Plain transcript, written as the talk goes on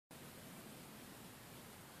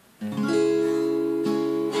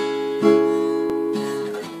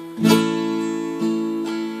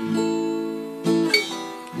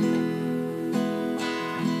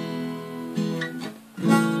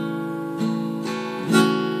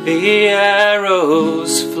The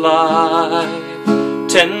arrows fly,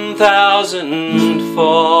 10,000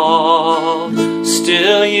 fall,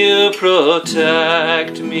 still you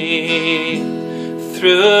protect me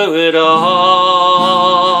through it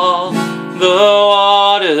all. The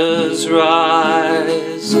waters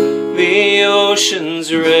rise, the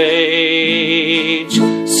oceans rage,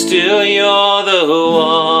 still you're the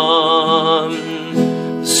one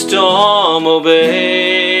the storm obeys.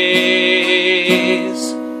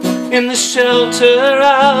 In the shelter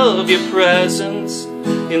of your presence,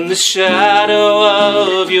 in the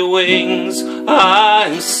shadow of your wings,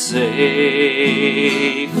 I'm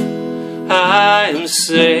safe, I'm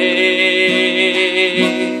safe.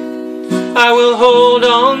 I will hold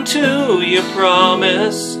on to your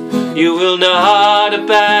promise, you will not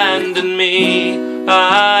abandon me.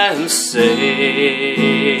 I'm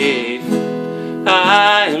safe,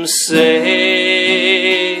 I'm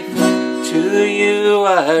safe. To you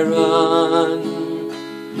I run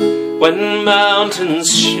when mountains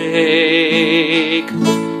shake.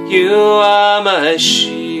 You are my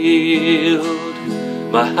shield,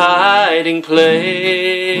 my hiding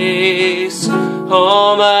place.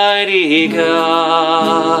 Almighty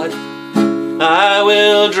God, I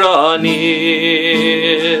will draw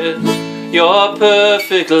near. Your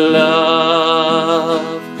perfect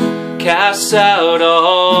love casts out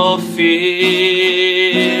all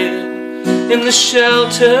fear. In the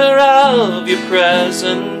shelter of your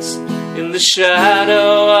presence, in the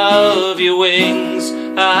shadow of your wings,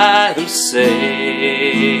 I am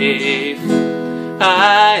safe,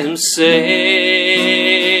 I am safe.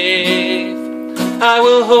 I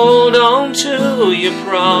will hold on to your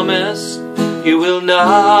promise, you will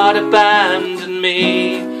not abandon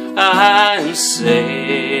me. I am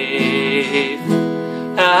safe,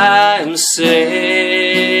 I am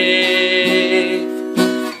safe.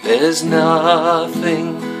 There's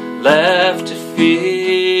nothing left to fear.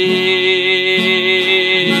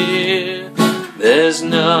 There's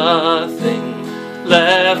nothing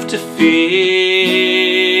left to fear.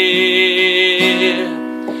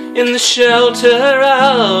 In the shelter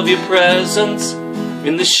of your presence,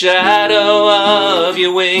 in the shadow of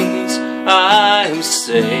your wings, I am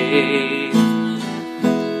safe,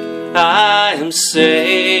 I am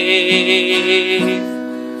safe.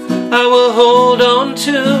 I will hold on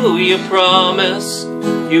to your promise,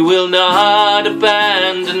 you will not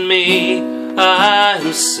abandon me. I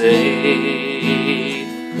am safe,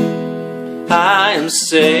 I am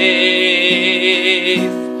safe,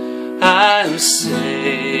 I am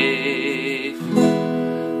safe,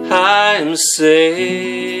 I am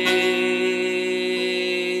safe.